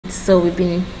So we've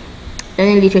been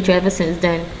learning literature ever since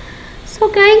then. So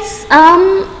guys,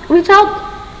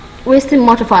 without wasting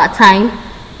much of our time,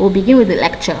 we'll begin with the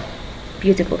lecture.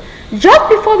 Beautiful. Just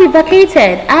before we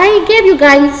vacated, I gave you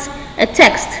guys a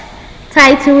text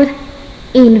titled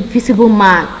Invisible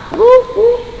Man.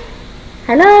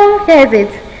 Hello, here's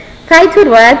it. Titled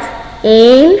what?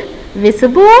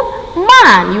 Invisible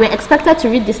Man. You were expected to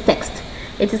read this text.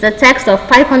 It is a text of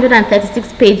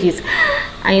 536 pages.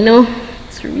 I know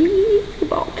it's really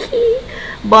bulky,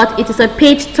 but it is a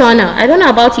page turner. I don't know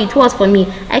about you, it was for me.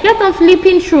 I kept on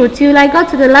flipping through till I got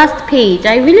to the last page.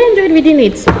 I really enjoyed reading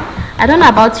it. I don't know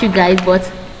about you guys, but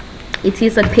it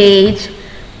is a page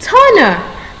turner.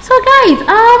 So guys,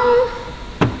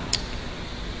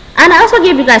 and I also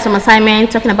gave you guys some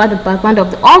assignment talking about the background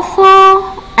of the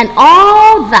author and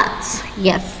all that.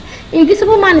 Yes,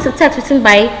 Invisible Man is a text written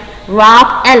by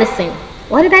Ralph Ellison.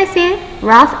 What did I say?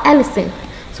 Ralph Ellison.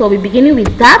 So we'll be beginning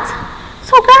with that.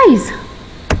 So guys,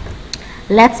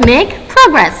 let's make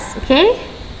progress. Okay,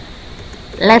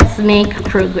 let's make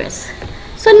progress.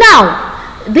 So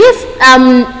now this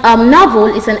novel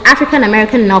is an African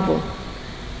American novel,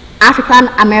 African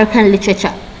American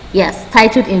literature. Yes,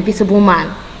 titled Invisible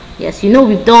Man. Yes, you know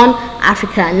we've done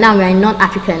African, now we are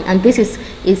non-African, and this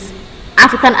is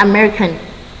African American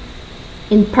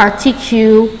in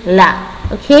particular.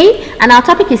 Okay, and our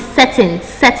topic is settings.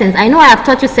 I know I have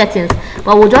taught you settings,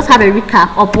 but we'll just have a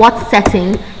recap of what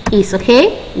setting is.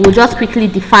 Okay, we'll just quickly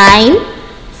define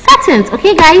settings.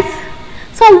 Okay guys,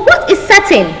 so what is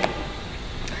setting?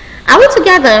 Are we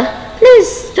together?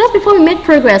 Please, just before we make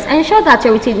progress, ensure that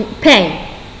you're with a pen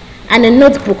and a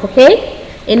notebook. Okay,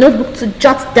 a notebook to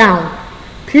jot down.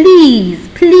 Please.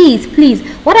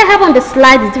 What I have on the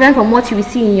slide is different from what you will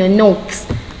see in your notes.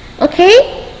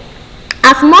 Okay,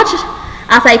 as much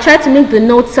as I try to make the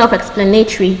notes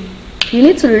self-explanatory, you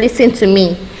need to listen to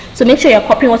me. So make sure you're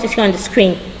copying what you see on the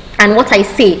screen and what I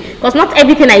say, because not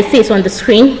everything I say is on the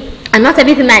screen, and not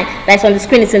everything that's on the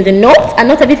screen is in the notes, and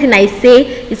not everything I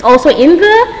say is also in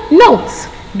the notes.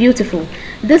 Beautiful.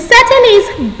 The setting is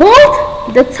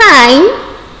both the time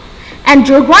and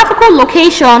geographical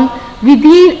location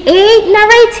within a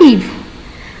narrative,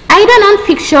 either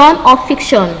non-fiction or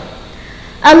fiction.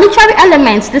 Literary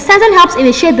elements. The setting helps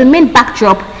initiate the main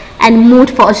backdrop and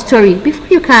mood for a story. Before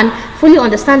you can fully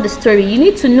understand the story, you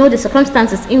need to know the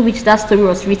circumstances in which that story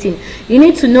was written. You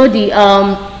need to know the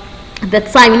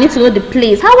time, you need to know the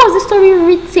place. How was the story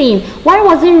written? Why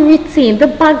was it written? The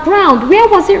background, where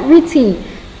was it written?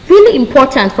 Really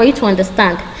important for you to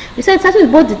understand. We said starting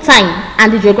with both the time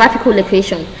and the geographical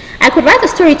location. I could write a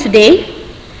story today.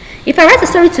 If I write a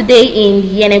story today in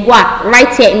Yenegua,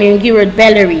 right here in Miringi Road,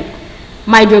 Bellary,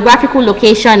 my geographical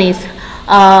location is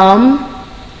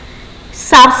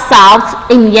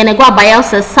south-south in Yenegua,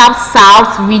 Bayelsa,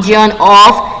 south-south region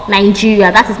of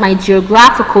Nigeria. That is my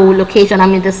geographical location.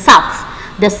 I'm in the south,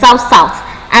 south.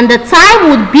 And the time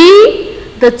would be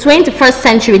the 21st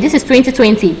century. This is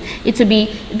 2020. It will be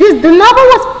this. The novel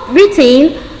was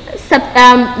written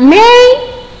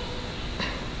May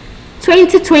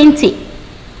 2020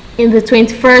 in the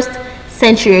 21st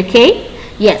century. Okay,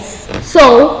 yes.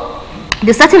 So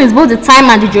the setting is both the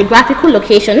time and the geographical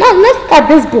location. Now let's look at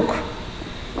this book.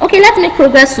 Okay, let's make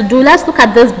progress to do. Let's look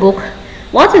at this book.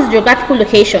 What is geographical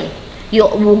location? You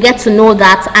will get to know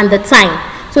that, and the time.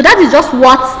 So that is just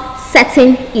what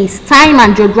setting is, time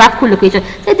and geographical location.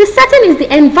 So the setting is the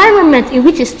environment in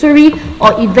which a story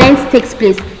or event takes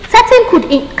place.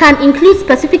 Setting can include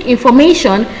specific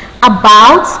information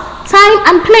about time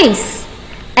and place.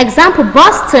 Example,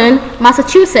 Boston,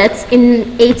 Massachusetts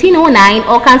in 1809,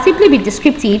 or can simply be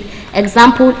descriptive.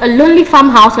 Example, a lonely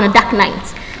farmhouse on a dark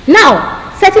night. Now,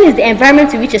 setting is the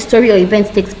environment in which a story or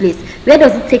event takes place. Where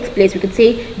does it take place? We could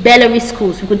say Bellary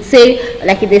schools. We could say,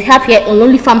 like they have here, a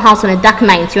lonely farmhouse on a dark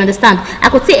night. You understand? I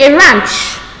could say a ranch.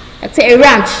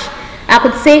 I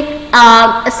could say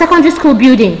a secondary school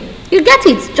building. You get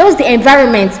it? Just the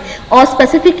environment or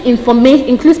specific information,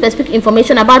 include specific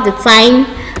information about the time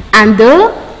and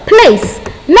the place.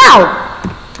 Now,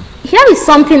 here is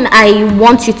something I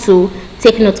want you to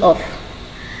take note of.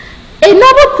 A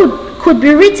novel could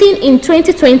be written in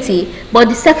 2020, but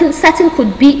the second setting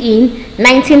could be in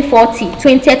 1940,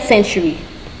 20th century.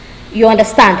 You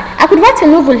understand? I could write a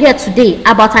novel here today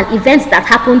about an event that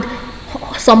happened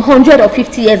some 100 or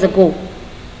 50 years ago.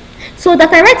 So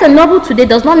that I write a novel today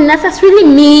does not necessarily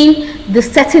mean the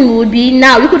setting would be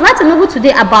now. You could write a novel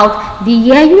today about the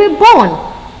year you were born.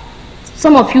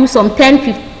 Some of you some 10,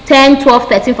 12,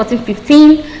 13, 14,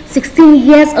 15, 16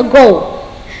 years ago.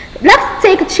 Let's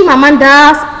take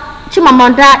Chimamanda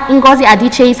Ngozi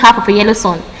Adichie's Half of a Yellow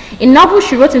Sun, a novel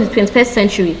she wrote in the 21st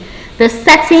century. The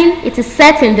setting, it is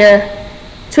set in the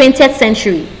 20th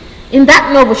century. In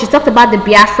that novel, she talked about the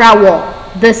Biafra War,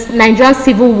 the Nigerian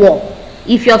Civil War.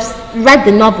 If you have read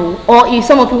the novel, or if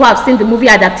some of you have seen the movie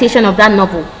adaptation of that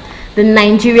novel, the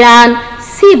Nigerian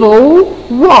Civil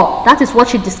War, that is what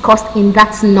she discussed in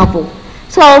that novel.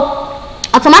 So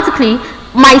automatically,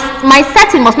 my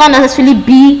setting must not necessarily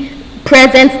be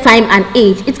present time and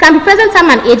age. It can be present time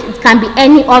and age, it can be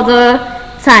any other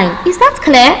time. Is that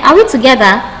clear? Are we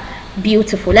together?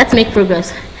 Beautiful. Let's make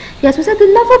progress. Yes, we said the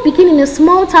novel began in a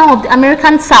small town of the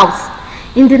American South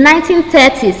in the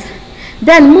 1930s,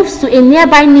 then moves to a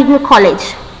nearby Negro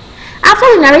college.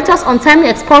 After the narrator's untimely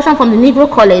expulsion from the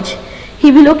Negro college,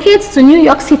 he relocates to New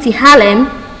York City, Harlem,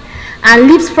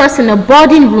 and lives first in a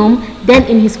boarding room, then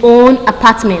in his own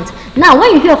apartment. Now,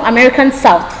 when you hear of American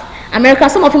South, America,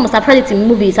 some of you must have heard it in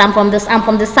movies. I'm from the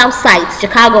South Side,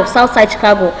 Chicago, South Side,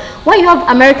 Chicago. When you have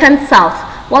American South,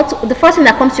 the first thing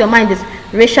that comes to your mind is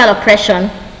racial oppression,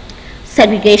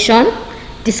 segregation,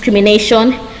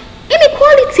 discrimination,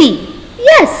 inequality.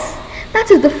 Yes,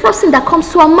 that is the first thing that comes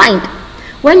to our mind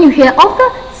when you hear of the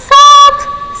South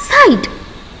Side.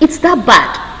 It's that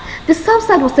bad. The South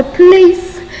Side was a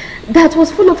place that was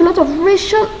full of a lot of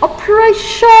racial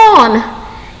oppression.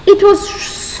 It was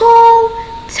so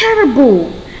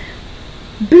terrible.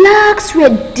 Blacks were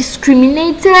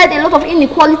discriminated, a lot of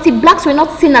inequality. Blacks were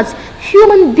not seen as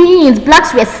human beings.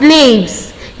 Blacks were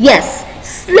slaves. Yes,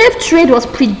 slave trade was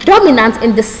predominant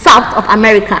in the South of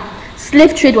America.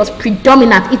 Slave trade was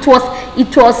predominant. It was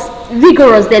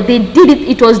rigorous that they did it.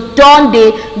 It was done.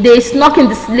 They snuck in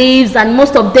the slaves, and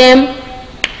most of them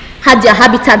had their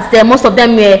habitats there. Most of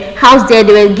them were housed there.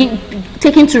 They were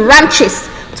taken to ranches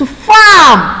to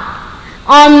farm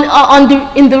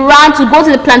in the ranch, to go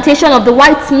to the plantation of the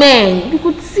white men. You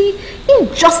could see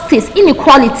injustice,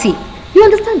 inequality. You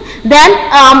understand? Then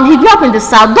he grew up in the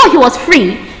South, though he was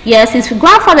free. Yes, his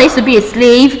grandfather used to be a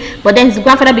slave, but then his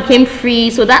grandfather became free,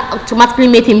 so that automatically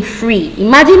made him free.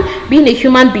 Imagine being a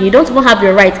human being, you don't even have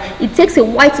your rights. It takes a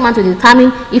white man to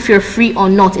determine if you're free or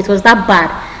not. It was that bad.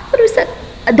 But we said,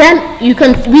 then we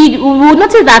will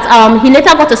notice that he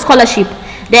later got a scholarship.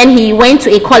 Then he went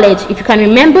to a college. If you can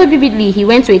remember vividly, he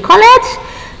went to a college.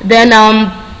 Then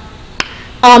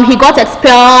he got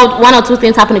expelled. One or two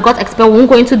things happened. He got expelled. We won't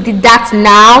go into that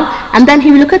now. And then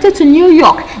he relocated to New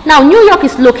York. Now, New York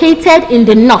is located in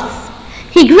the north.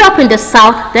 He grew up in the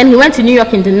south. Then he went to New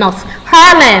York in the north.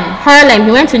 Harlem.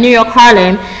 He went to New York,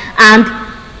 Harlem,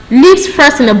 and lives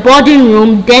first in a boarding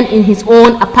room, then in his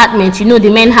own apartment. You know, the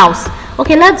main house.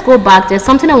 Okay, let's go back. There's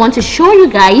something I want to show you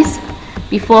guys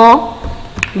before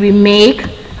we make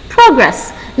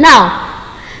progress. Now,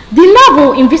 the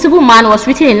novel Invisible Man was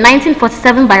written in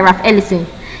 1947 by Ralph Ellison.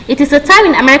 It is a time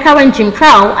in America when Jim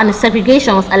Crow and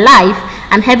segregation was alive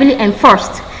and heavily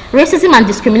enforced. Racism and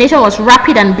discrimination was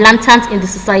rapid and blatant in the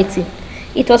society.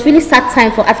 It was really sad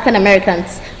time for African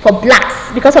Americans, for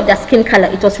blacks, because of their skin color.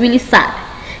 It was really sad.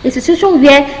 It's a situation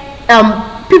where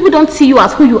people don't see you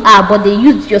as who you are, but they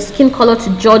use your skin color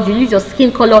to judge. You use your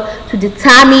skin color to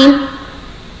determine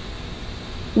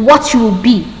what you will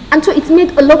be. And so it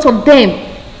made a lot of them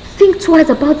think twice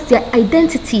about their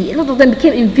identity. A lot of them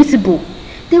became invisible.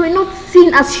 They were not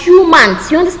seen as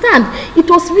humans. You understand? It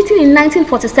was written in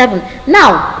 1947.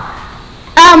 Now,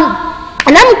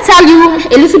 let me tell you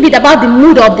a little bit about the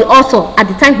mood of the author at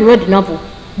the time he wrote the novel.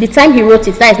 The time he wrote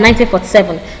it, that is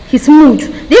 1947. His mood.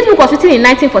 This book was written in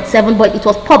 1947, but it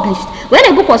was published. When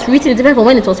a book was written, it's different from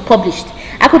when it was published.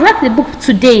 I could write the book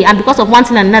today, and because of one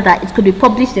thing and another, it could be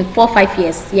published in 4 or 5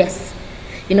 years. Yes.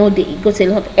 You know, they go to a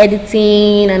lot of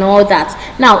editing and all that.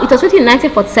 Now, it was written in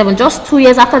 1947, just 2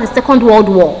 years after the Second World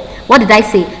War. What did I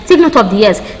say? Take note of the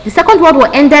years. The Second World War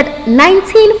ended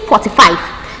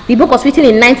 1945. The book was written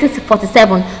in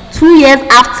 1947, 2 years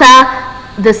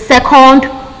after the Second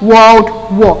World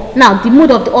War. Now, the mood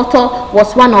of the author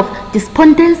was one of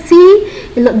despondency,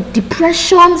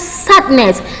 depression,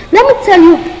 sadness. Let me tell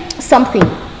you something.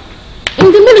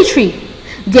 In the military,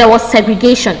 there was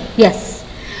segregation. Yes.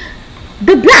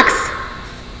 The blacks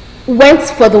went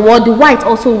for the war, the whites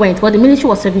also went, but the military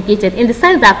was segregated in the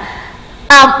sense that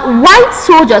white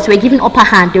soldiers were given upper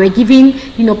hand. They were given,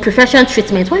 preferential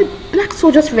treatment, while black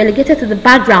soldiers were relegated to the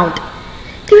background.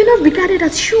 They were not regarded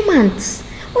as humans,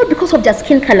 all because of their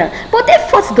skin color. But they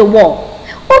fought the war.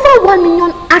 Over 1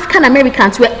 million African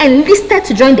Americans were enlisted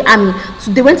to join the army.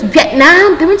 So they went to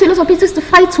Vietnam, they went to a lot of places to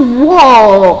fight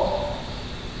war.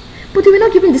 But they were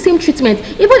not given the same treatment.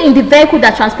 Even in the vehicle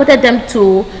that transported them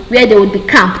to where they would be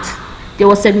camped, there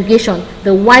was segregation.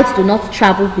 The whites do not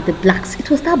travel with the blacks. It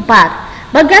was that bad.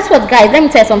 But guess what, guys? Let me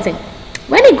tell you something.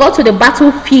 When he got to the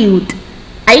battlefield,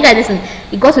 Are you guys listening?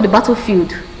 He got to the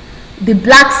battlefield. The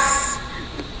blacks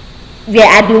were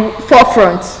at the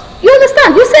forefront. You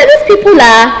understand? You say these people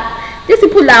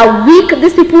are weak.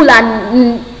 These people are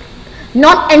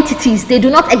non-entities. They do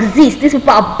not exist. These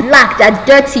people are black. They are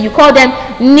dirty. You call them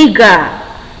nigger,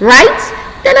 right?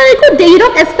 Then on a good day, you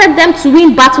don't expect them to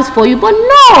win battles for you. But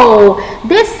no,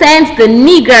 they sent the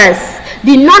niggers,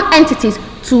 the non-entities,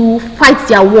 to fight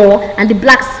their war, and the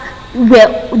blacks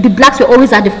were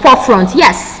always at the forefront.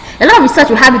 Yes, a lot of research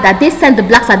will have it that they sent the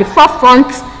blacks at the forefront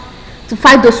to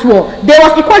fight those war. There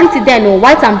was equality then. No,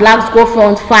 whites and blacks go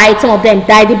front, fight. Some of them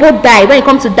die. They both die. When it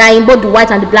comes to dying, both the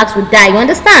whites and the blacks will die. You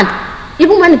understand?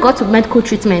 Even when it got to medical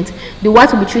treatment, the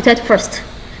whites will be treated first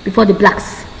before the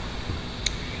blacks.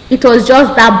 It was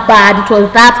just that bad. It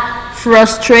was that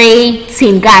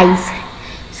frustrating, guys.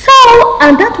 So,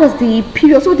 and that was the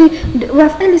period. So the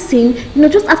Ralph Ellison,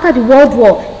 just after the World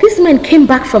War, these men came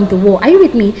back from the war. Are you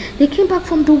with me? They came back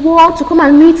from the war to come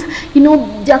and meet,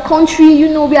 their country.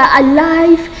 We are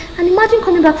alive. And imagine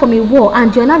coming back from a war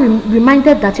and you're now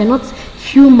reminded that you're not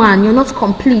human, you're not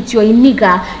complete, you're a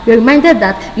nigger. You're reminded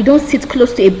that you don't sit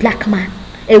close to a black man,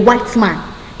 a white man,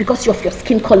 because of your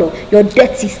skin color. You're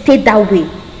dirty. Stay that way.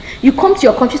 You come to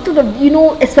your country, instead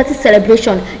of, expecting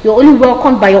celebration, you're only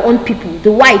welcomed by your own people.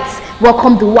 The whites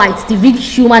welcome the whites, the real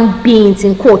human beings,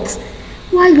 in quotes,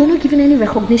 while you're not given any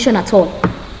recognition at all.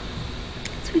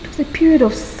 So it was a period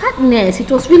of sadness.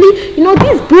 It was really,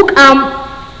 this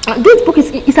book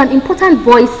is an important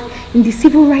voice in the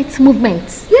civil rights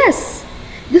movement. Yes,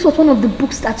 this was one of the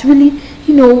books that really,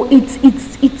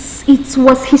 it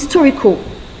was historical.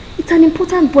 It's an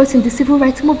important voice in the civil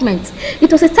rights movement.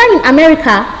 It was a time in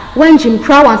America when Jim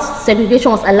Crow and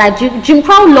segregation was alive. Jim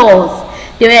Crow laws,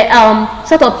 they were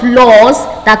sort of laws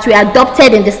that were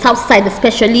adopted in the South Side,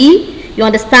 especially, you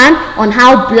understand, on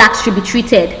how blacks should be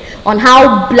treated, on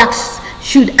how blacks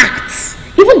should act.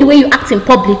 Even the way you act in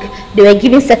public, they were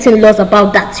giving certain laws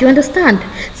about that. You understand?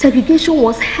 Segregation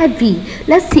was heavy.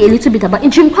 Let's see a little bit about in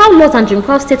Jim Crow laws and Jim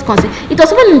Crow state constitution. It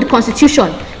was even in the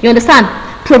Constitution. You understand?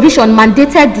 Provision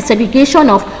mandated the segregation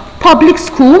of public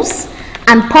schools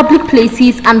and public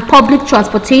places and public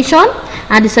transportation,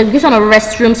 and the segregation of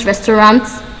restrooms,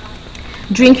 restaurants,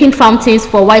 drinking fountains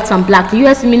for whites and blacks. The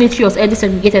U.S. military was already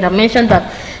segregated. I mentioned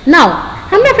that. Now,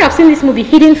 how many of you have seen this movie,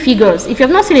 Hidden Figures? If you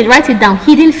have not seen it, write it down.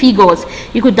 Hidden Figures.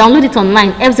 You could download it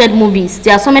online. FZ Movies.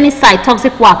 There are so many sites.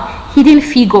 Toxic Work. Hidden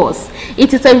Figures.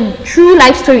 It is a true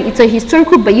life story. It's a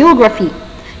historical biography.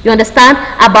 You understand?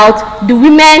 About the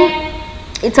women.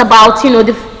 It's about,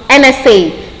 the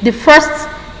NSA,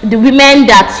 the women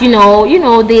that,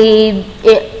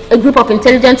 a group of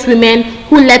intelligent women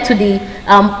who led to the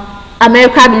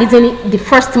America releasing the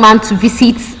first man to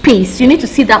visit space. You need to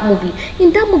see that movie.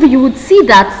 In that movie, you would see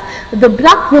that the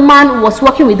black woman was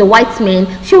working with the white man.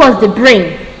 She was the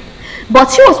brain.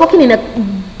 But she was working in a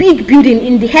big building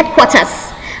in the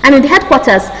headquarters. And in the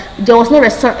headquarters, there was no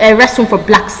restroom for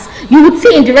blacks. You would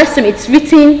see in the restroom, it's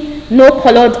written, no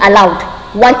colored allowed.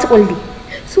 White only.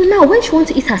 So now when she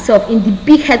wants to eat herself in the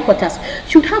big headquarters,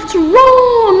 she would have to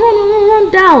run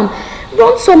down,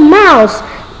 run some miles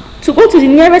to go to the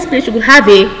nearest place she could have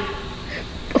a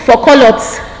for colored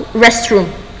restroom.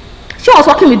 She was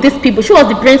working with these people. She was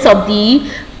the brains of the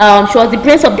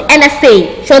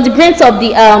NSA. She was the brains of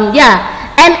the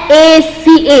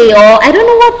NACA, or I don't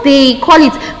know what they call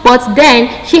it, but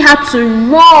then she had to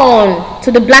run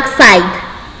to the black side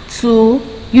to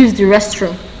use the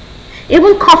restroom.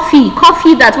 Even coffee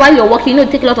that while you're working,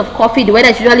 take a lot of coffee, the weather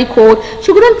is usually cold.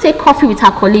 She couldn't take coffee with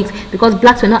her colleagues because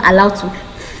blacks were not allowed to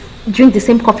drink the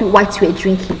same coffee whites were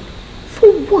drinking. For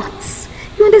what?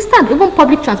 You understand? Even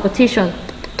public transportation,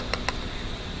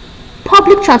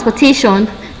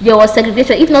 there was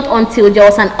segregation, if not until there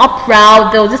was an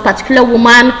uproar. There was this particular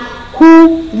woman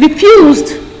who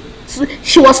refused.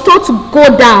 She was told to go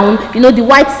down. The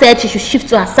white said she should shift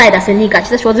to her side as a nigger. She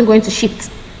said she wasn't going to shift.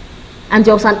 And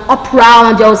there was an uproar,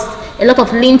 and there was a lot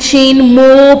of lynching,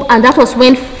 mob, and that was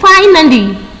when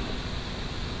finally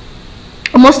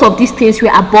most of these things were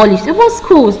abolished. It was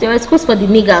schools. There were schools for the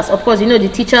niggers. Of course, the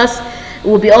teachers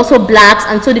will be also blacks,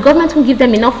 and so the government will give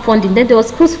them enough funding. Then there was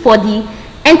schools for the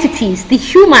entities, the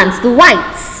humans, the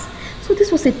whites. So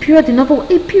this was a period in novel,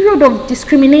 a period of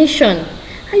discrimination.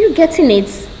 Are you getting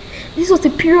it? This was a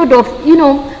period of,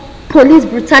 police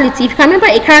brutality. If you can remember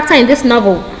a character in this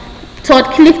novel,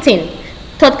 Todd Clifton.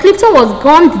 Todd Clifton was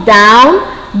gunned down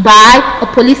by a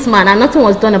policeman and nothing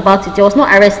was done about it. There was no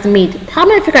arrest made. How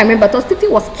many of you can remember Todd Clifton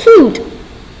was killed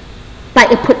by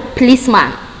a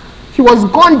policeman? He was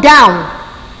gunned down.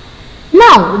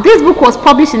 Now, this book was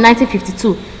published in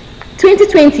 1952.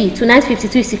 2020 to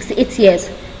 1952 is 68 years.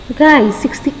 Guys,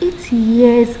 68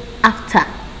 years after,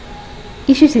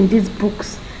 issues in these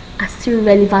books are still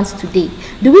relevant today.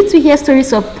 Do we still hear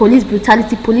stories of police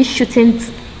brutality, police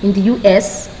shootings in the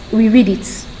US? We read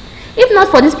it. If not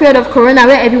for this period of corona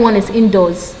where everyone is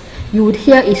indoors, you would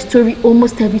hear a story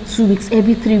almost every 2 weeks,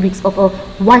 every 3 weeks of a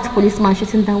white policeman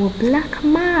shooting down a black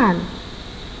man.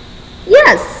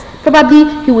 Yes, probably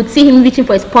he would see him reaching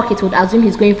for his pocket, would assume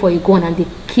he's going for a gun, and they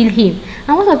kill him.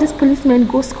 And most of these policemen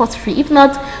go scot-free, if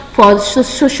not for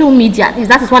social media.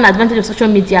 That is one advantage of social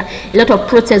media. A lot of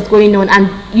protests going on, and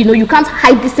you can't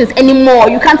hide these things anymore.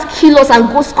 You can't kill us and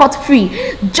go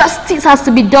scot-free. Justice has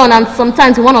to be done, and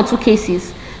sometimes in 1 or 2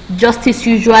 cases, justice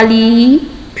usually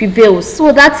prevails.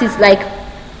 So that is like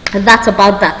that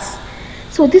about that.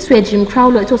 So this were Jim Crow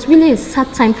law. It was really a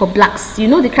sad time for blacks. You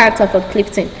know the character of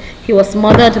Clifton. He was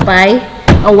murdered by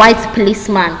a white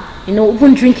policeman.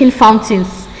 Even drinking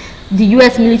fountains. The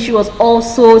US military was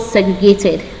also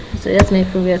segregated. So let's make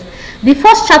progress. The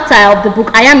first chapter of the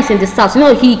book, I Am, is in the South.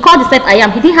 He called himself I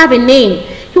Am. He didn't have a name.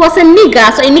 He was a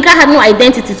nigger, so a nigger had no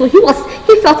identity. So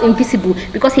he felt invisible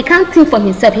because he can't think for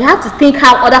himself. He had to think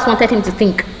how others wanted him to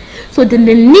think. So the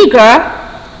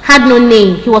nigger had no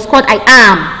name. He was called I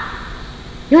Am.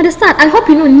 You understand? I hope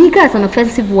you know nigger is an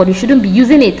offensive word. You shouldn't be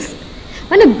using it.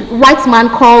 When a white man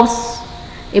calls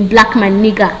a black man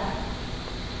nigger,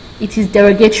 it is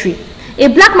derogatory. A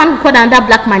black man who called another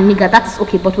black man nigger, that is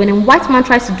okay. But when a white man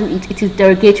tries to do it, it is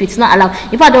derogatory. It's not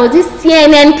allowed. In fact, there was this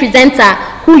CNN presenter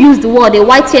who used the word, a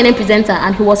white CNN presenter,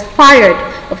 and he was fired.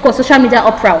 Of course, social media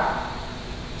uproar.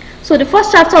 So the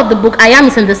first chapter of the book, I Am,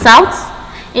 is in the South.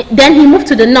 Then he moved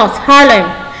to the North, Harlem.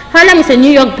 Harlem is a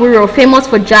New York borough famous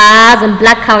for jazz and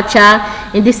black culture.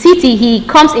 In the city, he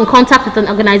comes in contact with an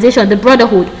organization, the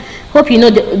Brotherhood. Hope you know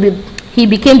he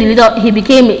became the leader. He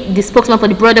became the spokesman for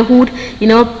the Brotherhood.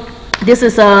 This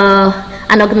is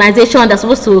an organization that's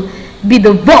supposed to be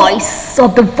the voice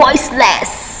of the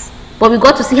voiceless. But we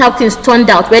got to see how things turned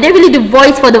out. Were they really the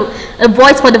voice for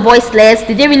the voiceless?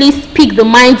 Did they really speak the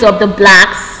minds of the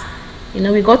blacks?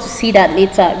 We got to see that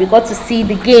later. We got to see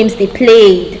the games they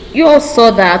played. You all saw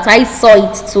that. I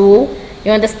saw it too.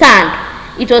 You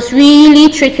understand? It was really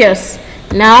trickiest.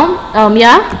 Now,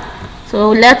 yeah. So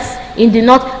let's in the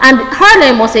North, and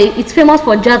Harlem it's famous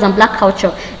for jazz and black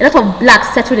culture. A lot of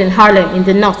blacks settled in Harlem in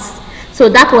the North. So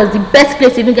that was the best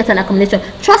place to even get an accommodation.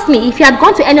 Trust me, if he had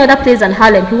gone to any other place than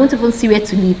Harlem, he won't even see where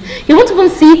to live. He won't even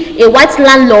see a white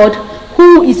landlord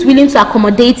who is willing to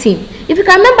accommodate him. If you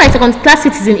can remember, a second-class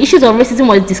citizen, issues of racism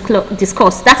was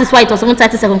discussed. That is why it was even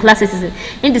titled second-class citizen,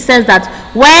 in the sense that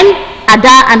when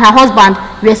Ada and her husband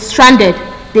were stranded,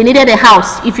 they needed a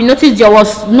house. If you notice, there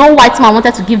was no white man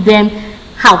wanted to give them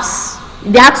house.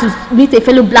 They had to meet a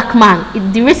fellow black man.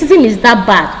 The racism is that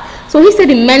bad. So he said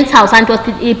the men's house, and it was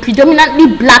a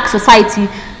predominantly black society,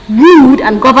 ruled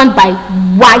and governed by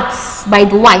whites, by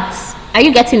the whites. Are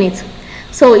you getting it?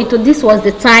 So this was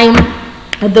the time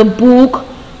the book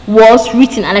was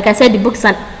written, and like I said, the book is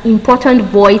an important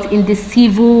voice in the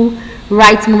civil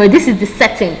rights movement. This is the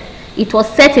setting. It was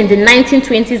set in the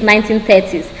 1920s,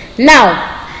 1930s.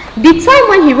 Now, the time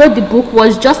when he wrote the book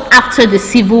was just after the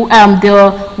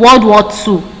World War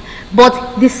II,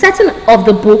 but the setting of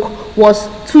the book was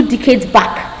 2 decades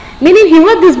back. Meaning he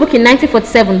wrote this book in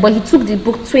 1947, but he took the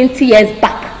book 20 years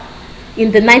back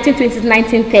in the 1920s,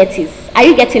 1930s. Are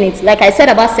you getting it? Like I said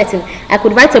about setting, I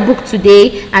could write a book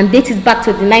today and date it back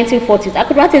to the 1940s. I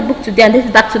could write a book today and date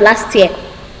it back to last year.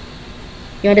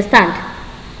 You understand?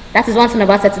 That is one thing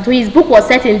about setting. So his book was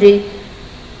set in the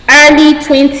early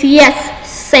 20th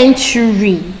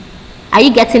century. Are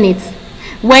you getting it?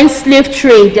 When slave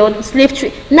trade.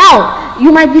 Now,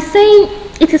 you might be saying,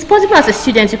 it is possible as a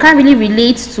student, you can't really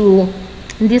relate to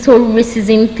this whole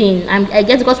racism thing. I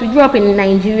guess because we grew up in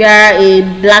Nigeria,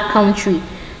 a black country.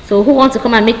 So who wants to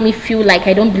come and make me feel like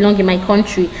I don't belong in my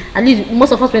country? At least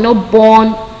most of us were not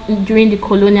born during the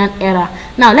colonial era.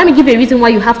 Now, let me give you a reason why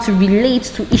you have to relate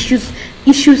to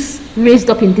issues raised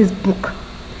up in this book.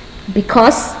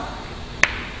 Because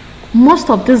most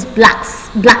of these black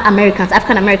Americans,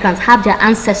 African Americans, have their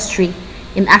ancestry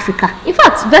in Africa. In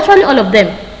fact, virtually all of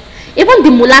them. Even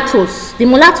the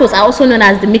mulattoes are also known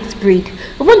as the mixed breed.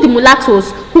 Even the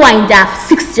mulattoes who are in their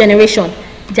 6th generation,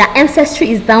 their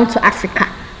ancestry is down to Africa.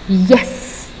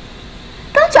 Yes,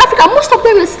 down to Africa. Most of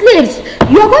them were slaves.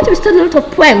 You are going to study a lot of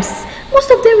poems.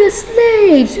 Most of them were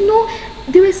slaves.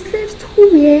 There were slaves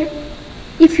who were,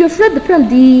 if you've read the poem,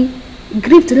 The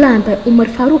Grieved Land by Umar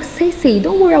Farouk say,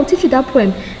 don't worry, I'll teach you that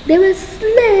poem. There were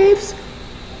slaves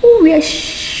who were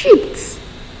shipped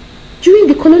during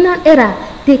the colonial era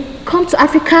They come to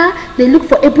Africa, they look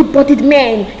for able-bodied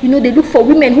men, you know, they look for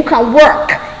women who can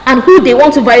work and who they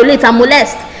want to violate and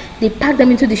molest. They pack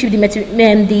them into the ship,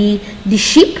 the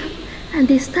ship, and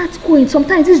they start going.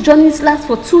 Sometimes these journeys last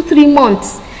for 2-3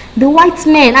 months. The white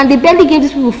men, and they barely gave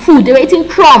these people food. They were eating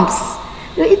crumbs.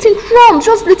 They were eating crumbs,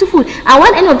 just little food. And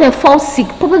when any of them fall sick,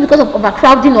 probably because of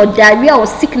overcrowding or diarrhea or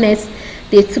sickness,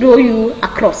 they throw you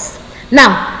across.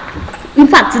 Now, in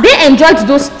fact, they enjoyed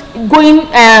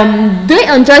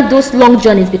those long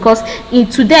journeys because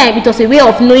to them it was a way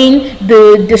of knowing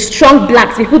the strong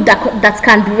blacks, people that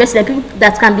can be resilient, people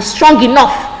that can be strong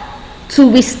enough to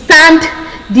withstand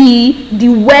the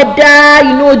weather,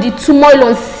 you know, the turmoil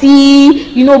on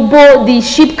sea, you know, both the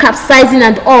ship capsizing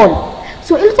and all.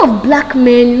 So a lot of black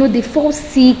men, you know, they fall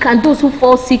sick, and those who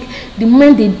fall sick, the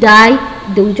moment they die,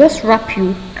 they will just wrap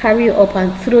you, carry you up,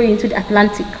 and throw you into the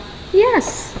Atlantic.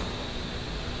 Yes,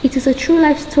 it is a true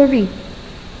life story.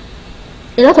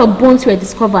 A lot of bones were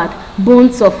discovered,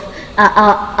 bones of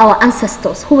our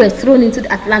ancestors who were thrown into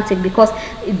the Atlantic because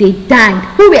they died,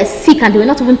 who were sick and they were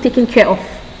not even taken care of.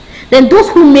 Then those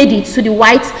who made it to the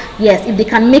white, yes, if they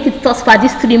can make it thus far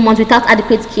these 3 months without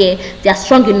adequate care, they are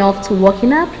strong enough to work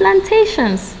in our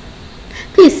plantations.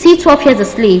 Please see 12 Years a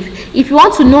Slave. If you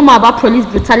want to know more about police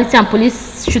brutality and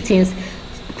police shootings,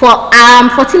 for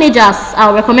teenagers,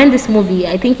 I'll recommend this movie.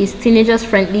 I think it's teenagers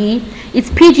friendly. It's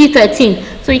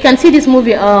PG-13, so you can see this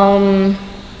movie. The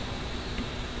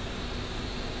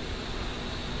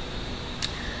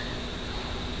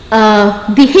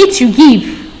Hate You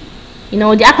Give. You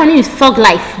know, the acronym is Thug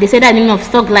Life. They say that in the meaning of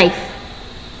Thug Life.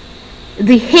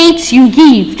 The Hate You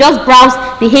Give. Just browse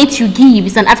The Hate You Give.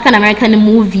 It's an African American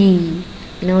movie.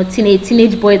 You know,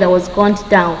 teenage boy that was gunned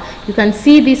down. You can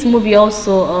see this movie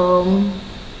also.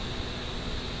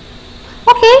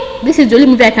 Okay, this is the only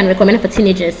movie I can recommend for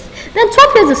teenagers. Then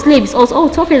 12 Years a Slave is also,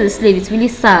 12 Years a Slave is really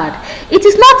sad. It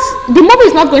is not, the movie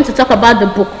is not going to talk about the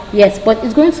book, yes, but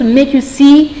it's going to make you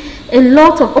see a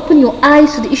lot of, open your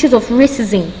eyes to the issues of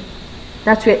racism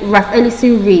that Ralph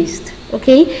Ellison raised,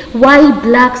 okay? Why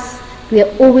blacks were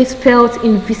always felt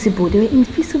invisible. They were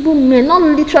invisible men, not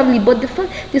literally, but the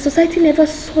fact the society never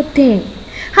saw them.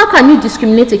 How can you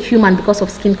discriminate a human because of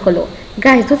skin color?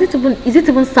 Guys, is it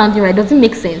even sounding right? Does it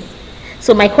make sense?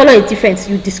 So my color is different,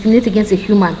 you discriminate against a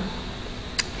human.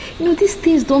 You know, these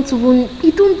things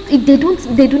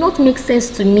they do not make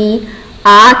sense to me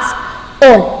at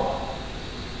all.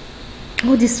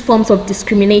 All these forms of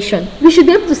discrimination. We should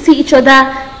be able to see each other.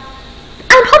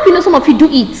 I hope you know some of you do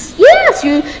it. Yes,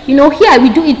 you know, here we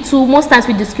do it too. Most times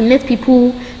we discriminate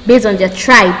people based on their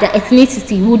tribe, their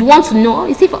ethnicity. We would want to know.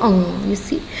 You see,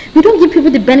 we don't give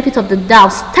people the benefit of the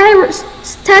doubt.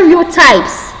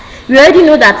 Stereotypes. We already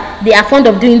know that they are fond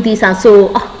of doing this, and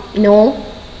so you know,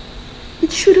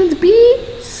 it shouldn't be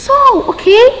so.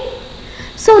 Okay.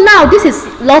 So now this is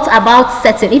lots about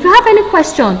setting. If you have any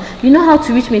question, you know how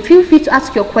to reach me. Feel free to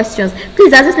ask your questions.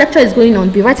 Please, as this lecture is going on,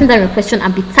 be writing down your question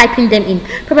and be typing them in,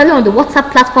 probably on the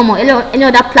WhatsApp platform or any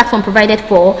other platform provided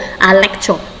for our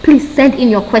lecture. Please send in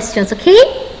your questions,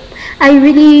 okay? I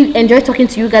really enjoy talking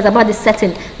to you guys about this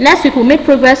setting. Next week we'll make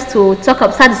progress to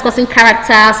start discussing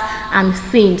characters and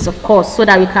themes, of course, so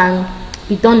that we can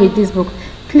be done with this book.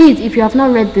 Please, if you have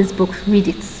not read this book, read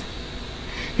it.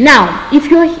 Now, if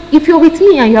you're with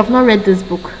me and you have not read this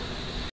book,